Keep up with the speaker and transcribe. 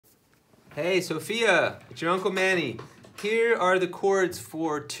Hey, Sophia, it's your Uncle Manny. Here are the chords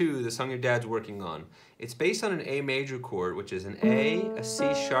for 2, the song your dad's working on. It's based on an A major chord, which is an A, a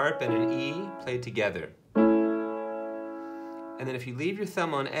C sharp, and an E played together. And then if you leave your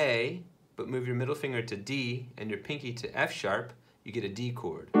thumb on A, but move your middle finger to D and your pinky to F sharp, you get a D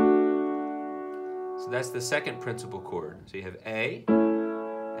chord. So that's the second principal chord. So you have A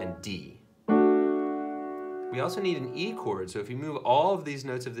and D. We also need an E chord, so if you move all of these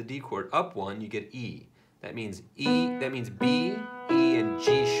notes of the D chord up one, you get E. That means B, E, and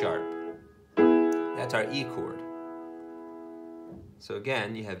G sharp. That's our E chord. So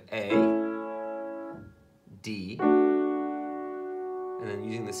again, you have A, D, and then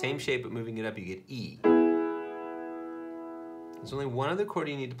using the same shape but moving it up, you get E. There's only one other chord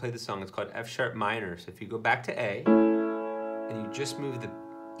you need to play the song. It's called F sharp minor. So if you go back to A, and you just move the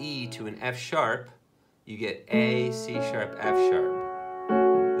E to an F sharp, you get A, C sharp, F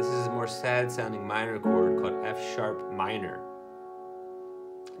sharp. This is a more sad sounding minor chord called F sharp minor.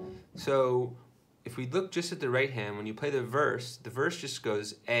 So if we look just at the right hand, when you play the verse just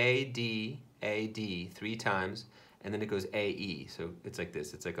goes A, D, 3 times, and then it goes A, E. So it's like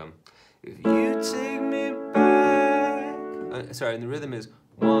this. It's like, if you take me back. Sorry, and the rhythm is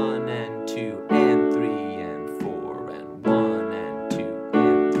 1 and 2 and 3 and 4 and 1 and 2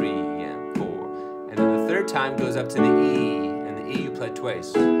 and 3 and 4. And then the third time goes up to the E, and the E you play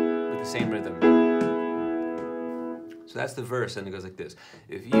twice with the same rhythm. So that's the verse, and it goes like this.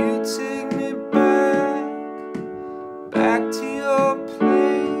 If you take me back to your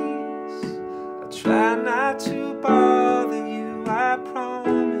place, I'll try not to bother you, I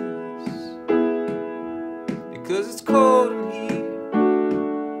promise. Because it's cold in here,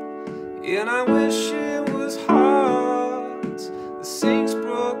 and I wish it was hot. The sink's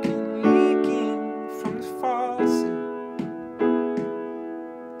broken, leaking from the faucet.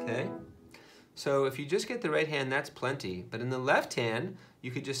 Okay? So if you just get the right hand, that's plenty. But in the left hand,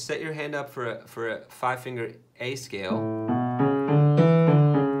 you could just set your hand up for a 5-finger A scale.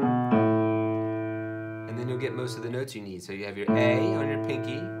 And then you'll get most of the notes you need. So you have your A on your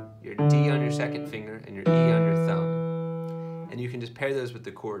pinky, your D on your second finger, and your E on your thumb. And you can just pair those with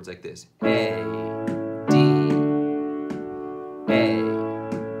the chords like this. A, D, A,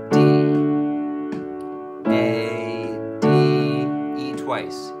 D, A, D, E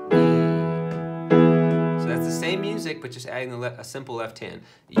twice, E. So that's the same music, but just adding a simple left hand.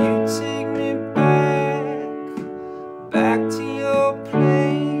 You take me back to your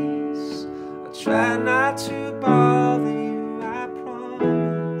place. I'll try not to bother you, I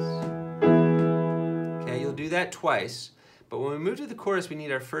promise. Okay, you'll do that twice. But when we move to the chorus, we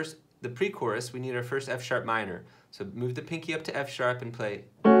need the pre-chorus, we need our first F sharp minor. So move the pinky up to F sharp and play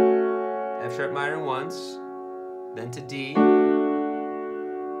F sharp minor once, then to D,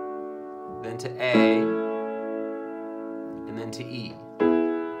 then to A, and then to E.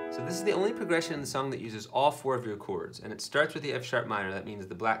 So this is the only progression in the song that uses all 4 of your chords. And it starts with the F sharp minor, that means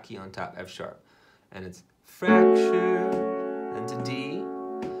the black key on top, F sharp. And it's fractured, then to D,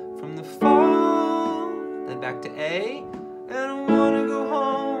 from the fall, then back to A, and I wanna go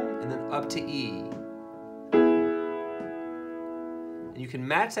home, and then up to E. And you can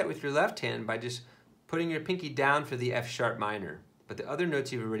match that with your left hand by just putting your pinky down for the F sharp minor. But the other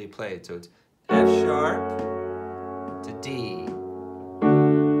notes you've already played, so it's F sharp to D,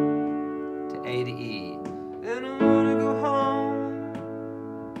 to A to E, and I wanna go home.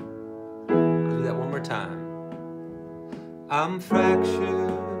 I'll do that one more time. I'm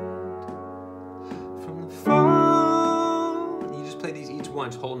fractured from the fall. Play these each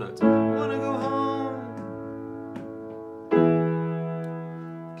once, whole notes. Wanna go home.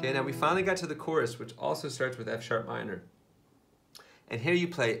 Okay, now we finally got to the chorus, which also starts with F sharp minor. And here you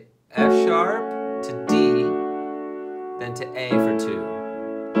play F sharp to D, then to A for 2.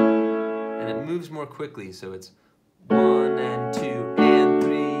 And it moves more quickly, so it's 1 and 2 and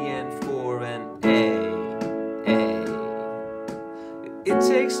 3 and 4 and A. It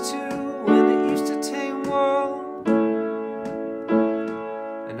takes 2 when it used to take 1.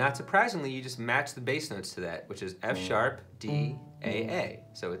 Not surprisingly, you just match the bass notes to that, which is F sharp, D, A, A.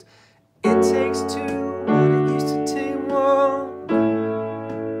 So it takes 2 when it used to take 1.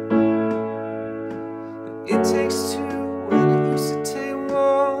 It takes 2 when it used to take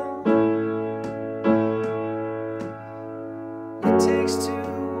 1. It takes 2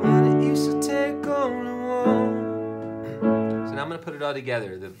 when it used to take only 1. So now I'm going to put it all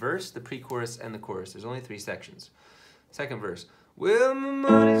together, the verse, the pre-chorus, and the chorus. There's only 3 sections. Second verse. Well, my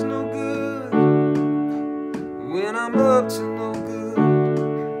money's no good when I'm up to no good.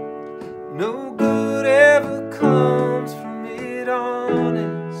 No good ever comes from it,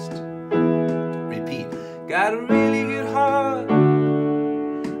 honest. got a really good heart,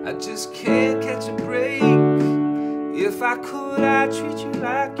 I just can't catch a break. If I could, I'd treat you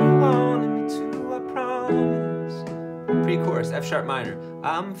like you wanted me to, I promise. Pre-chorus, F sharp minor.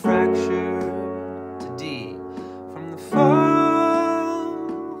 I'm fractured to D from the fall,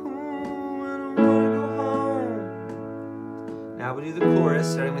 and I wanna go home. Now we do the chorus,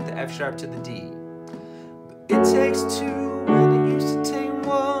 starting with the F sharp to the D. It takes two when it used to take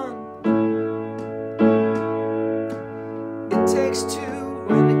one. It takes two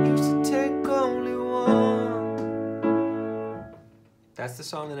when it used to take only one. That's the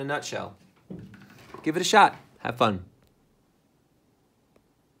song in a nutshell. Give it a shot. Have fun.